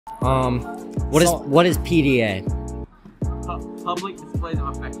What is PDA? Public displays of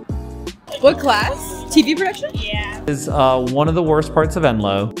affection. What class? TV production? Yeah. Is one of the worst parts of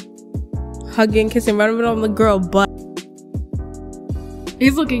Enloe. Hugging, kissing, running on the girl butt.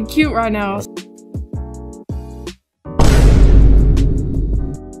 He's looking cute right now.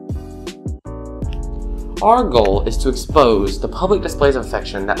 Our goal is to expose the public displays of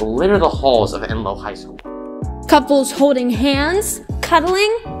affection that litter the halls of Enloe High School. Couples holding hands,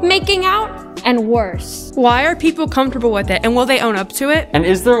 cuddling, making out, and worse. Why are people comfortable with it, and will they own up to it? And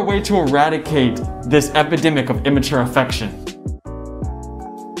is there a way to eradicate this epidemic of immature affection?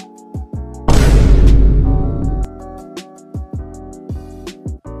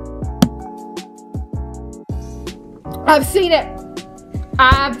 I've seen it.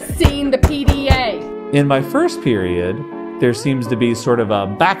 I've seen the PDA. In my first period, there seems to be sort of a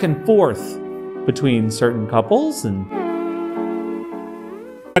back and forth between certain couples and...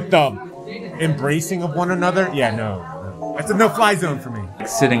 But the embracing of one another? Yeah, no. That's a no-fly zone for me.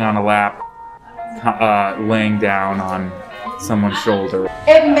 Sitting on a lap, laying down on someone's shoulder.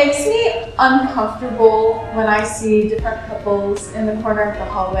 It makes me uncomfortable when I see different couples in the corner of the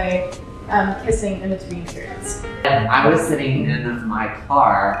hallway kissing in between periods. And I was sitting in my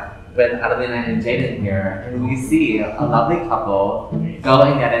car with Adelina and Jaden here, and we see a lovely couple go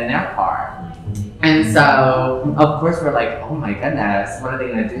and get in their car. And so, of course, we're like, oh my goodness, what are they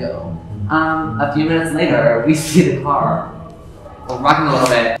gonna do? A few minutes later, we see the car rocking a little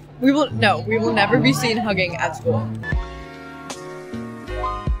bit. We will never be seen hugging at school.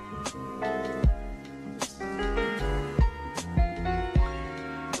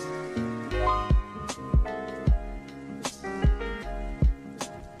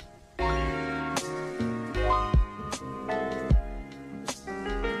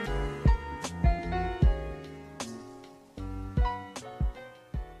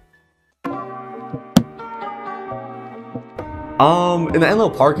 In the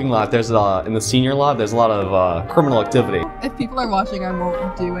Enloe parking lot, there's in the senior lot, there's a lot of criminal activity. If people are watching, I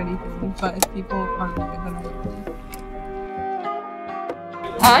won't do anything, but if people aren't doing, then I will.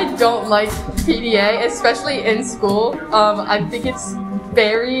 I don't like PDA, especially in school. I think it's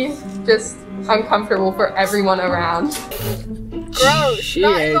very just uncomfortable for everyone around. Gross!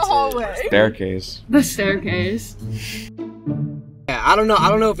 Not in the hallway. Staircase. The staircase. Yeah, I don't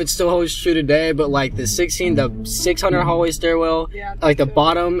know if it still holds true today, but like the 600 hallway stairwell, like the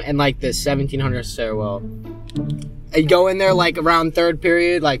bottom and like the 1700 stairwell. You go in there like around third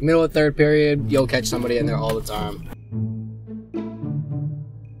period, like middle of third period, you'll catch somebody in there all the time.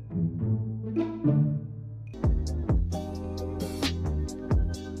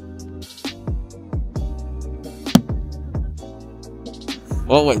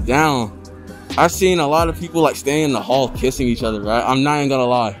 What went down? I've seen a lot of people like staying in the hall kissing each other, right? I'm not even gonna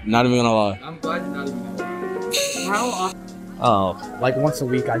lie. Not even gonna lie. I'm glad you're not even gonna lie. How often? Oh, like once a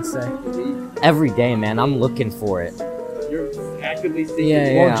week, I'd say. Every day, man. I'm looking for it. You're actively seeking.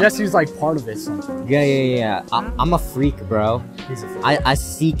 Yeah. Well, Jesse's like part of it sometimes. Yeah. I'm a freak, bro. He's a freak. I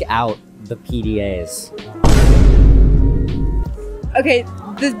seek out the PDAs. Okay,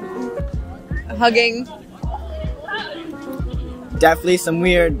 the hugging. Definitely some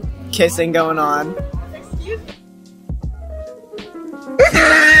weird kissing going on.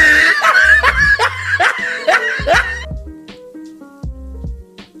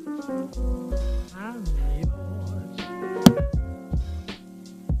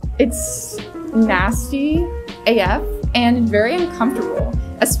 It's nasty AF and very uncomfortable,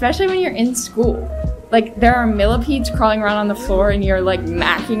 especially when you're in school. Like, there are millipedes crawling around on the floor and you're like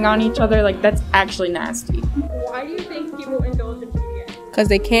macking on each other. Like, that's actually nasty. Why do you think people indulge in PDA? Because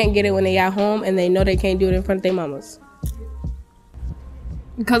they can't get it when they at home and they know they can't do it in front of their mamas.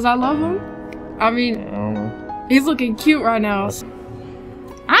 Because I love him. I mean, he's looking cute right now.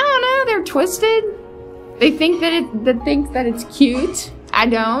 I don't know, they're twisted. They think that it's cute. I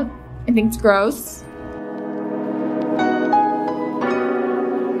don't. I think it's gross.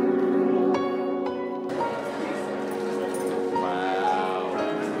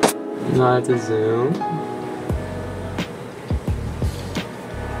 Not to zoom.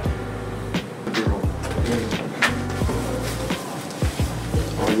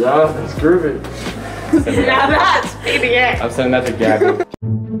 Oh yeah, it's grooving. Now that's PDA. I'm sending that to Gabby.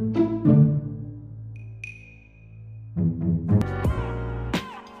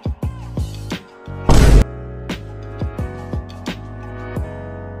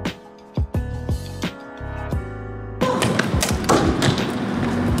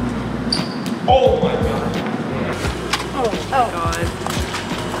 Oh my god. Oh god.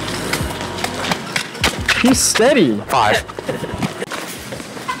 He's steady. 5.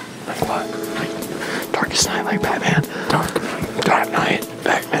 Darkest night like Batman. Dark night,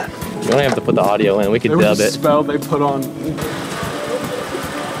 Batman. You don't have to put the audio in. We could dub it. Spell they put on.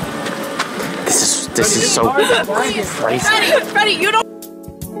 This is so crazy. Freddie, you don't.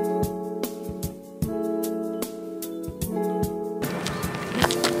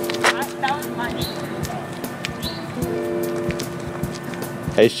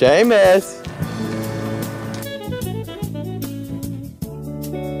 Hey, Seamus.